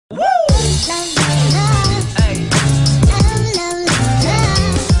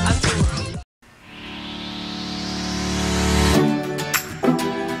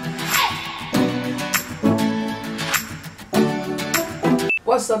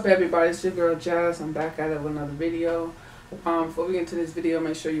up, everybody? It's your girl Jazz. I'm back at it with another video. Before we get into this video,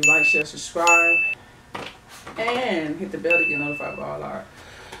 make sure you like, share, subscribe, and hit the bell to get notified about all our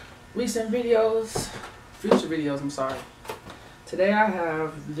recent videos, future videos. I'm sorry. Today I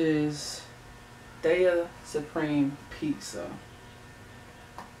have this Daya Supreme pizza.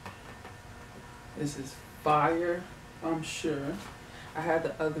 This is fire, I'm sure. I had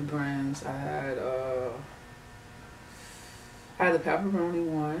the other brands. I had the pepperoni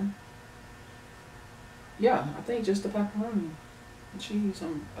one. Yeah, I think just the pepperoni and cheese.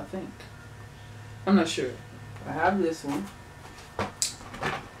 I think. I'm not sure. I have this one,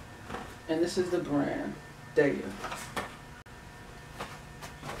 and this is the brand Daya.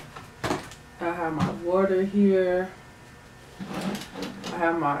 I have my water here. I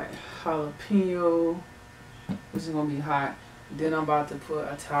have my jalapeno. This is gonna be hot. Then I'm about to put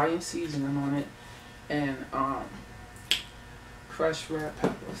Italian seasoning on it and crushed red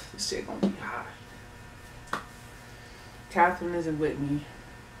peppers. This shit gonna be hot. Catherine isn't with me.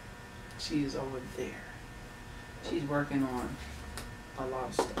 She is over there. She's working on a lot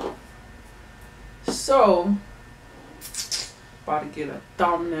of stuff. So, about to get a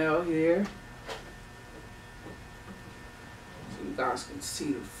thumbnail here so you guys can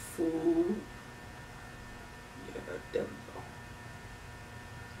see the food. Yeah, there we go.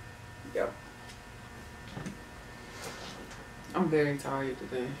 Yep. I'm very tired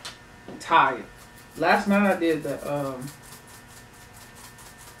today. I'm tired. Last night I did the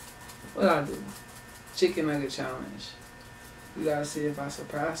what did I do? Chicken nugget challenge. You gotta see if I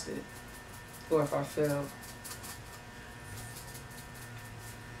surpassed it or if I failed.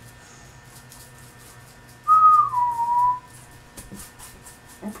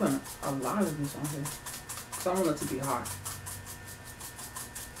 I'm putting a lot of this on here because I want it to be hot.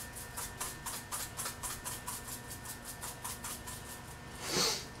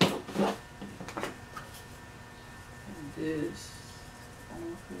 This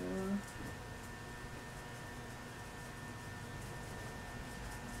on here.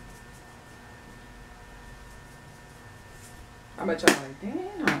 I bet y'all like,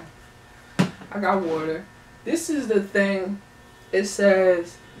 damn. I got water. This is the thing. It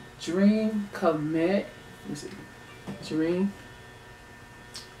says dream, commit. Let me see. Dream,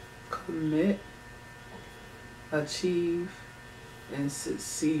 commit, achieve, and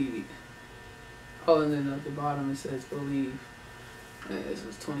succeed. Oh, and then at the bottom it says believe. And this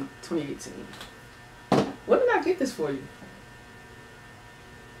was 2018. When did I get this for you?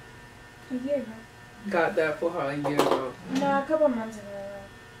 A year ago. Got that for her a year ago. No, a couple months ago.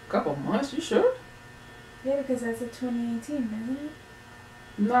 A couple months? You sure? Yeah, because that's a 2018, isn't it?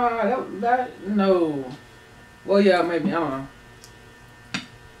 Nah, no. Well, yeah, maybe. I don't know.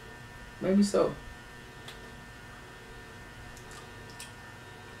 Maybe so.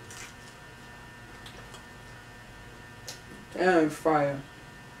 And fire.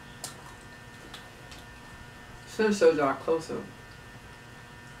 Should have showed y'all closer.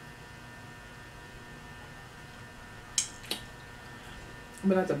 I've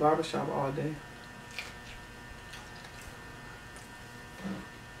been at the barbershop all day.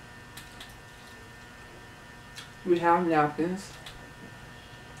 We have napkins,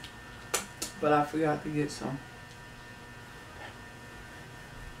 but I forgot to get some.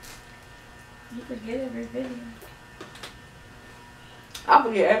 You forget every video. I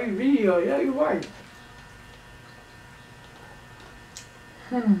forget every video. Yeah, you're right.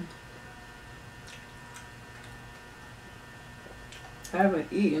 I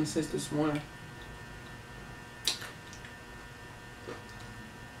haven't eaten since this morning.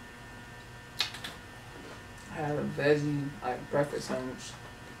 I had a veggie, like, breakfast sandwich.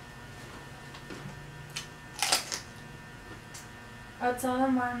 I'll tell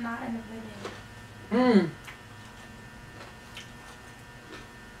them why I'm not in the video.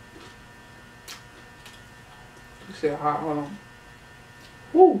 You said hot, hold on.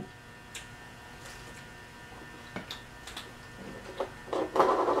 Woo!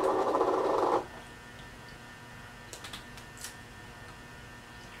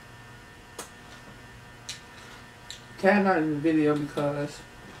 Kat not in the video because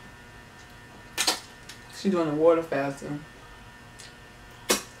she's doing a water fasting.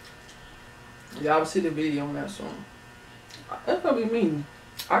 Y'all will see the video on that soon. That's gonna be me.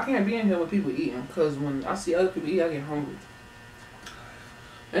 I can't be in here with people eating because when I see other people eat, I get hungry.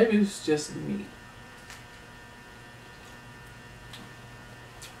 Maybe it's just me.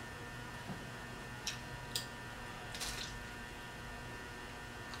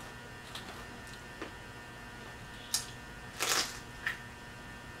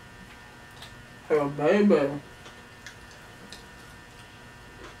 Oh, baby.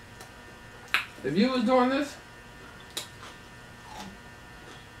 If you was doing this,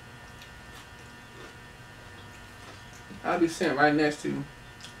 I'd be sitting right next to you.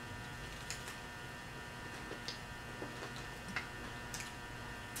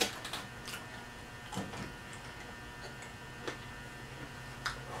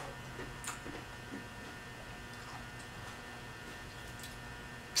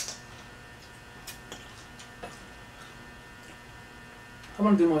 I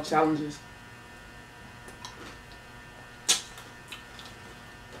want to do more challenges.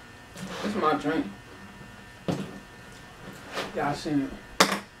 This is my drink. Y'all seen it.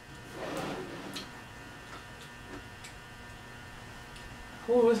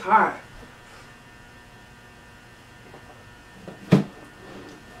 Oh, it's hot.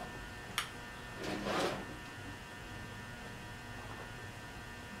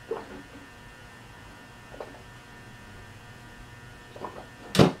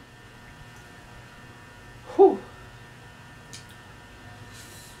 Whew.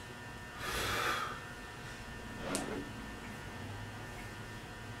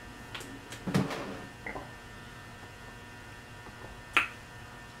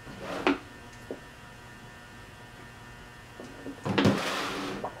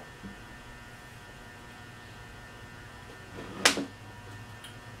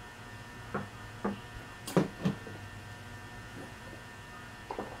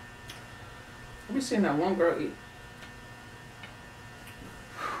 We seen that one girl eat.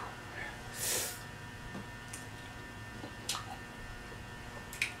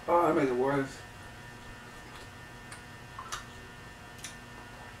 Oh, that makes it worse.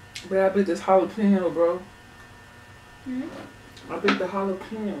 But I beat this jalapeno, bro. I beat the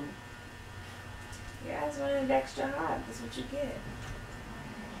jalapeno. You guys wanted it extra hot. That's what you get.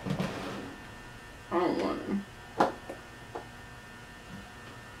 I don't want them.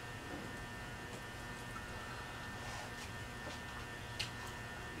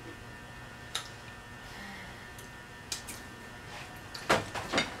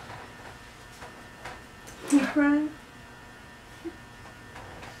 You crying?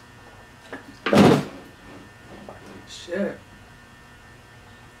 Shit.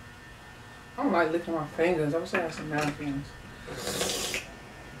 I don't like licking my fingers. I wish I had some napkins.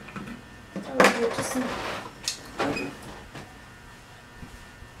 Oh, you're just some...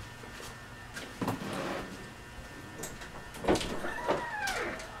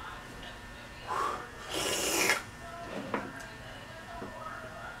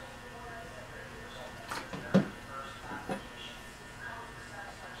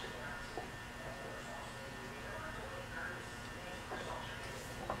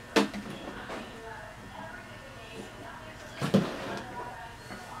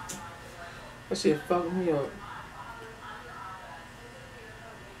 That shit fucked me up.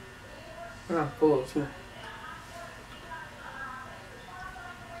 And I'm full too.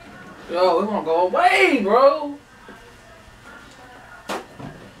 Yo, it's gonna go away, bro.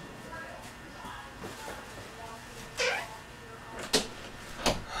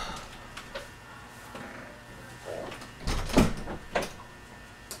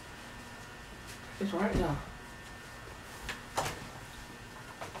 It's right now.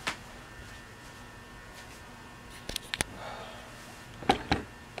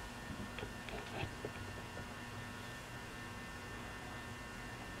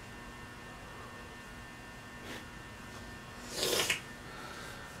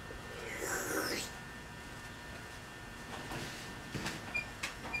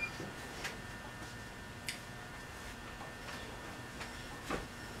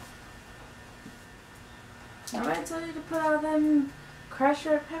 I told you to put all them crushed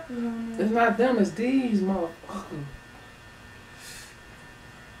red peppers on there. It's not them, it's these motherfuckers.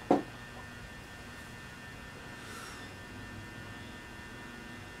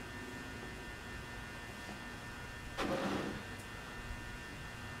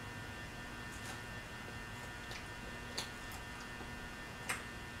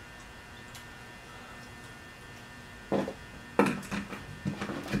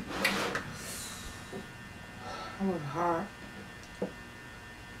 That was hot.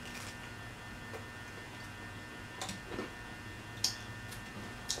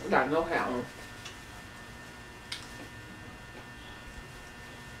 I got no hat on.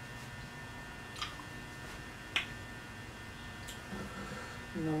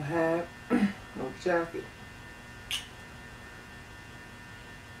 No hat, no jacket.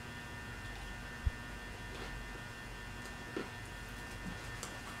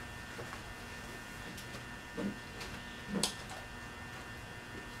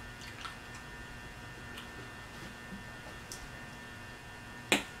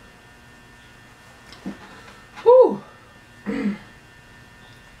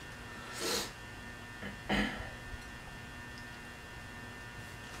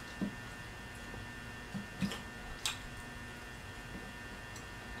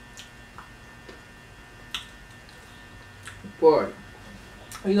 Boy,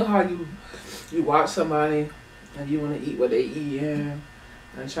 you know how you watch somebody and you want to eat what they eat and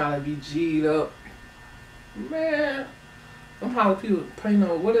trying to be G'd up. Man, them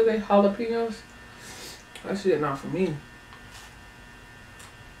jalapeno, what are they, jalapenos? That shit not for me.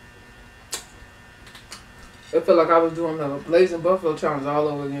 It felt like I was doing the Blazing Buffalo challenge all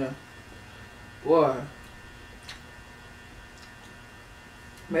over again. Boy.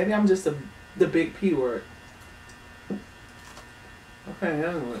 Maybe I'm just the big P word. Okay,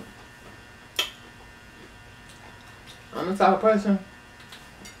 anyway. I'm the type of person,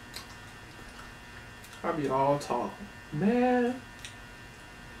 I be all talk. Man,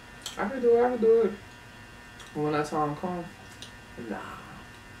 I can do it. But when that time comes, nah.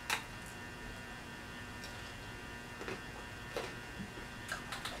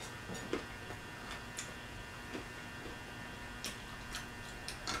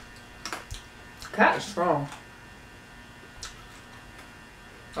 Cat is strong.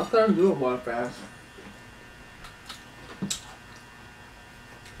 I couldn't do it water fast.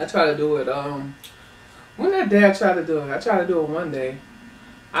 I tried to do it, when that day I tried to do it, I tried to do it one day.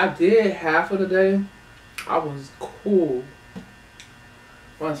 I did half of the day. I was cool.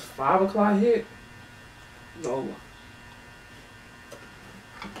 Once 5 o'clock hit, it's over.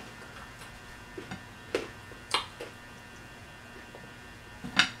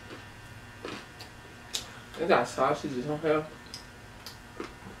 They got sausages on here.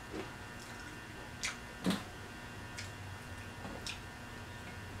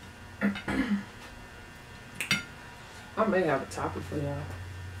 I may have a topic for y'all.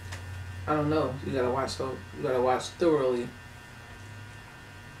 I don't know. You gotta watch thoroughly.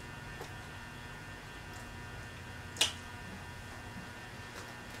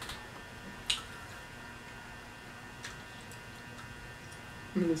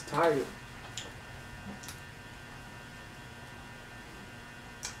 I'm just tired.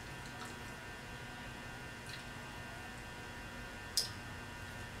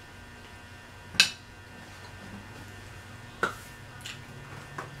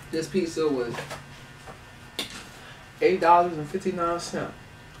 This pizza was $8.59.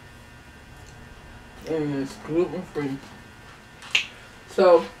 And it's gluten free.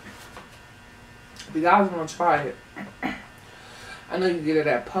 So if you guys want to try it, I know you can get it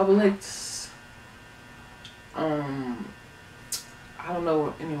at Publix. I don't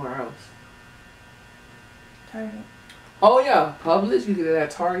know anywhere else. Target. Oh yeah, Publix. You get it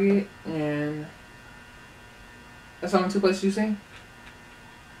at Target, and that's only 2 places you seen.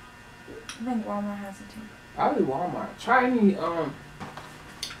 I think Walmart has it too. Probably Walmart. Try any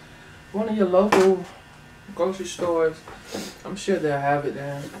one of your local grocery stores. I'm sure they'll have it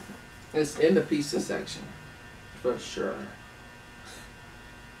there. It's in the pizza section for sure.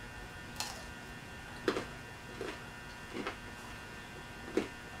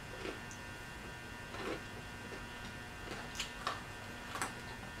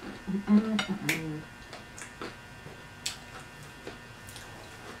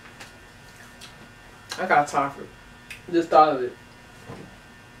 I got a topic. Just thought of it.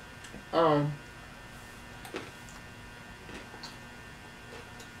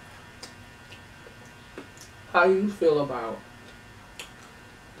 How you feel about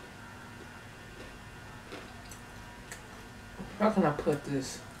how can I put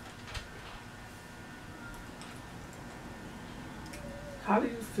this? How do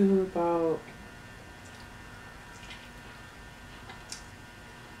you feel about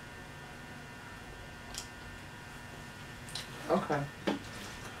okay.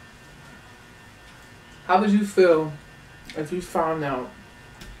 How would you feel if you found out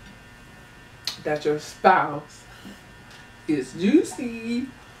that your spouse is juicy,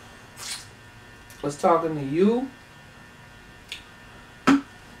 was talking to you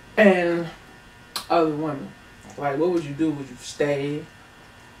and other women? Like, what would you do? Would you stay?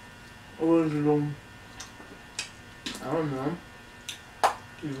 What would you do? I don't know.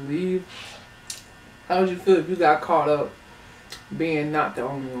 You leave? How would you feel if you got caught up being not the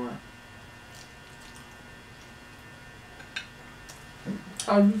only one?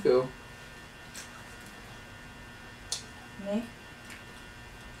 How would you feel? Me?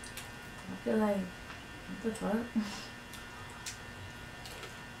 I feel like, what the fuck?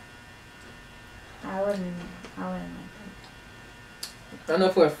 I wouldn't like I know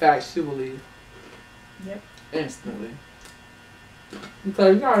for a fact she will leave. Yep. Instantly.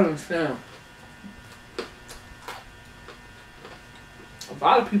 Because you gotta understand, a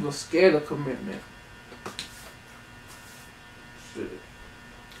lot of people are scared of commitment. Shit.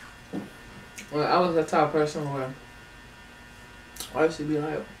 Well, I was that type of person where I used to be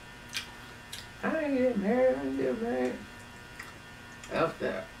like, I ain't get married. F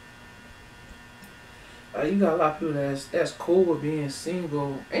that. You got a lot of people that's cool with being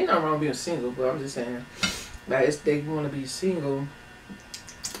single. Ain't nothing wrong with being single, but I'm just saying, like, they want to be single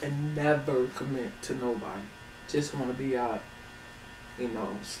and never commit to nobody. Just want to be out, you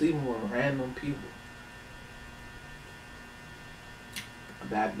know, sleeping with random people.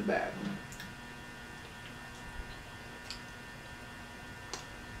 Back to back.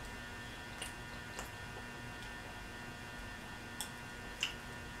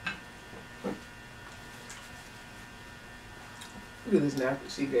 Look at this napkin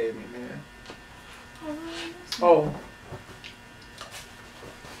she gave me, man. Oh.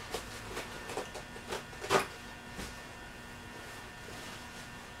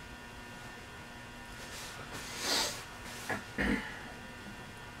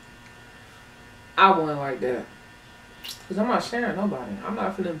 I wouldn't like that. Because I'm not sharing nobody. I'm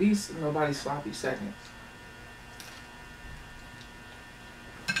not finna be nobody's sloppy seconds.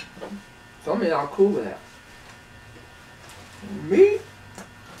 So I mean, I'm cool with that. Me?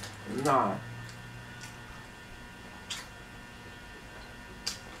 Nah.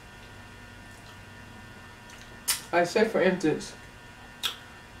 I say, for instance,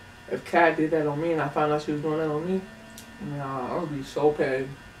 if Kat did that on me and I found out she was doing that on me, nah, I would be so paid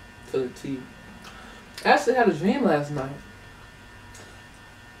to the T. I actually had a dream last night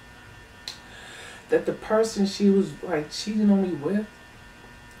that the person she was like cheating on me with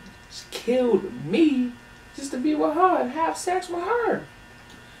killed me just to be with her and have sex with her.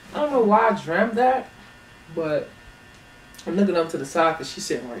 I don't know why I dreamt that, but I'm looking up to the side because she's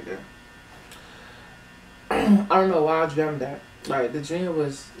sitting right there. I don't know why I dreamt that. Like, the dream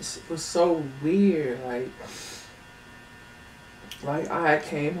was so weird. Like I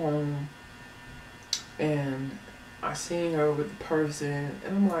came home and I seen her with the person,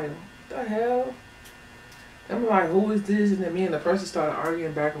 and I'm like, what the hell? I'm like, who is this? And then me and the person started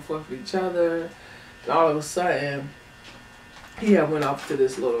arguing back and forth with each other. And all of a sudden, he had went up to the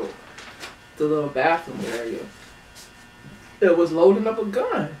little bathroom area. It was loading up a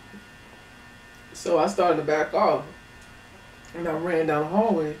gun. So I started to back off. And I ran down the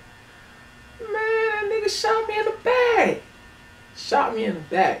hallway. Man, that nigga shot me in the back. Shot me in the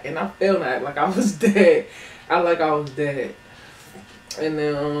back. And I felt like I was dead. I was dead. And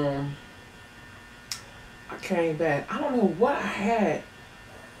then I came back. I don't know what I had.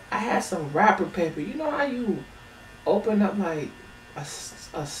 I had some wrapper paper. You know how you open up like a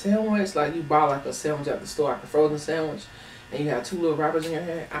sandwich? Like you buy like a sandwich at the store, like a frozen sandwich, and you have two little wrappers in your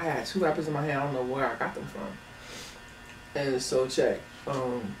hand. I had two wrappers in my hand. I don't know where I got them from. And so check.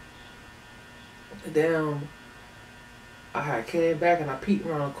 Then I had came back and I peeked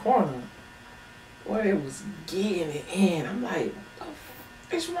around the corner. Boy, it was getting it in. I'm like, what the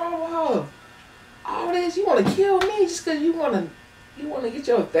f*** is wrong with her? All this, you want to kill me just because you want to get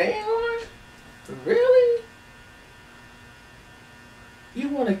your thing on? Really? You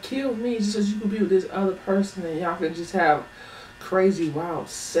want to kill me just so you can be with this other person and y'all can just have crazy, wild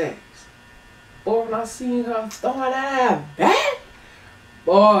sex? Boy, when I seen her throwing that back,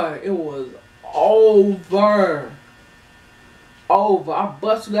 boy, it was over. I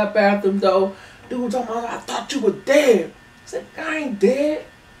bust through that bathroom door. Dude was talking about, I thought you were dead. I said, I ain't dead.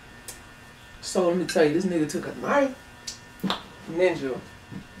 So let me tell you, this nigga took a knife. Ninja.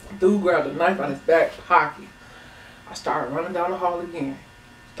 Dude grabbed a knife out his back pocket. I started running down the hall again.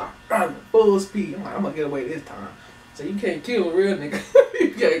 Started running full speed. I'm like, I'm gonna get away this time. So you can't kill a real nigga.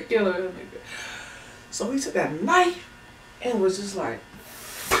 You can't kill a real nigga. So he took that knife and was just like,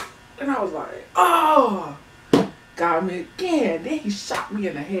 and I was like, oh, got me again. Then he shot me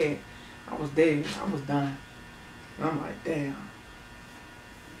in the head. I was dead. I was done. And I'm like, damn.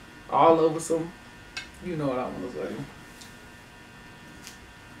 All over some, you know what I want to say.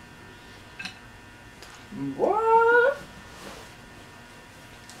 What?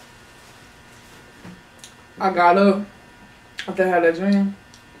 I got up after I had that dream.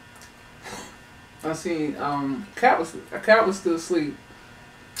 I seen Kat was still asleep.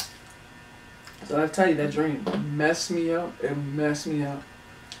 So I tell you, that dream messed me up. It messed me up.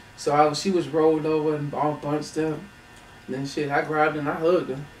 So she was rolled over and all bunched up. And then shit, I grabbed her and I hugged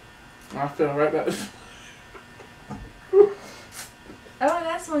her. I fell right back. Oh,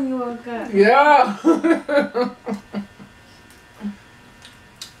 that's when you woke up. Yeah.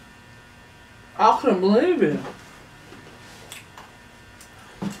 I couldn't believe it.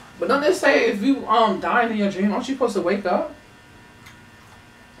 But don't they say if you dying in your dream, aren't you supposed to wake up?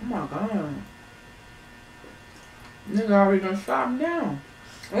 Oh my god. Nigga already done shot me down.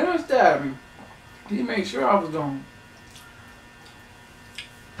 And done stabbed me. He made sure I was gone.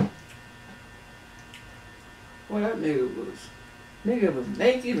 Boy, that nigga was Nigga was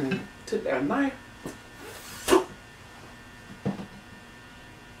naked and took that knife.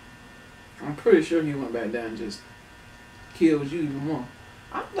 I'm pretty sure he went back down and just killed you even more.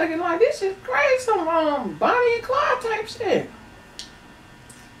 I'm thinking like this is crazy, some Bonnie and Clyde type shit.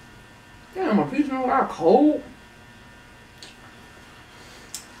 Damn, my piece of our cold.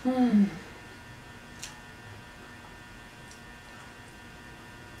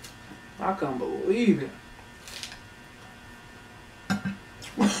 I can't believe it.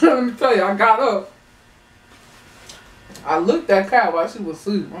 Let me tell you, I got up. I looked at Kat while she was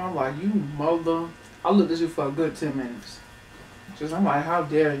asleep. I'm like, you mother. I looked at you for a good 10 minutes. Just, I'm like, how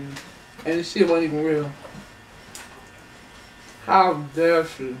dare you? And this shit wasn't even real. How dare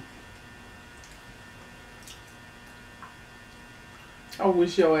she? I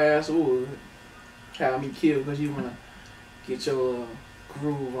wish your ass would have me killed because you want to get your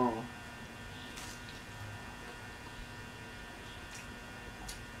groove on.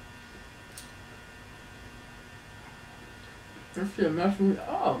 That shit messing me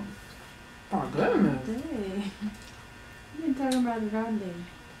up. Oh, goodness. Dang. You been talking about it all day.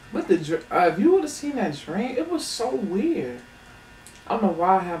 But if you would have seen that dream, it was so weird. I don't know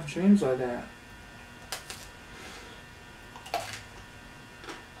why I have dreams like that.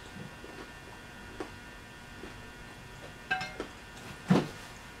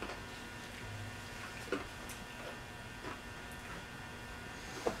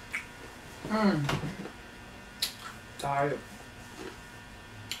 Tired.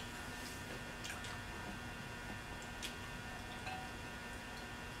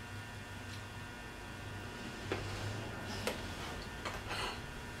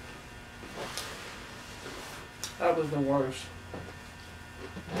 That was the worst.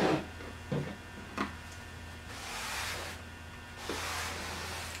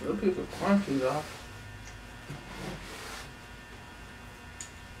 Little piece of crunchy though.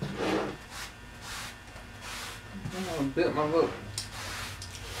 I bit my lip.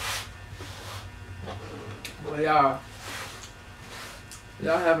 But y'all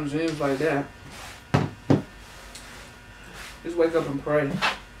having dreams like that, just wake up and pray.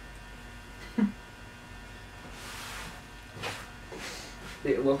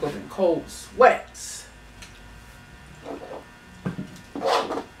 They woke up in cold sweats.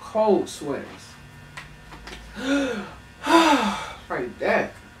 Cold sweats. Like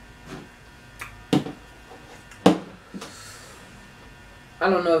that. I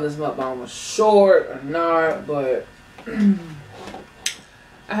don't know if this mukbang was short or not, but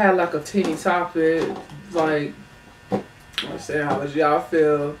I had like a teeny topic, like, let's say how would y'all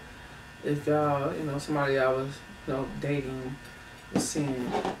feel if y'all, you know, somebody y'all was, you know, dating,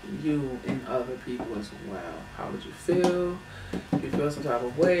 seeing you and other people as well. How would you feel? If you feel some type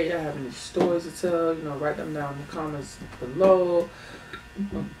of way, y'all have any stories to tell, you know, write them down in the comments below.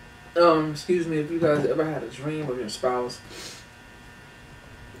 Excuse me, if you guys ever had a dream of your spouse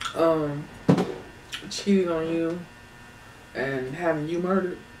cheating on you and having you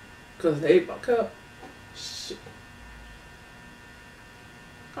murdered because they fuck up. Shit.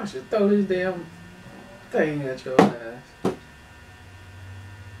 I should throw this damn thing at your ass.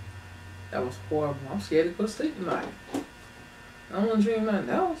 That was horrible. I'm scared to go to sleep tonight. I don't want to dream nothing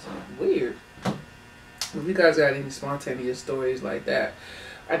else. Weird. If you guys got any spontaneous stories like that,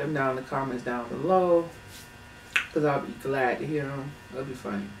 write them down in the comments down below, because I'll be glad to hear them. That'll be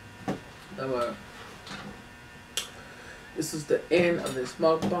funny. This is the end of this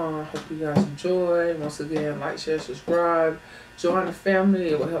mukbang. Hope you guys enjoy. Once again, like, share, subscribe. Join the family.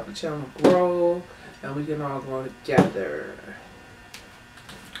 It will help the channel grow, and we can all grow together.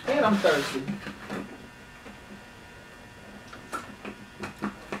 And I'm thirsty.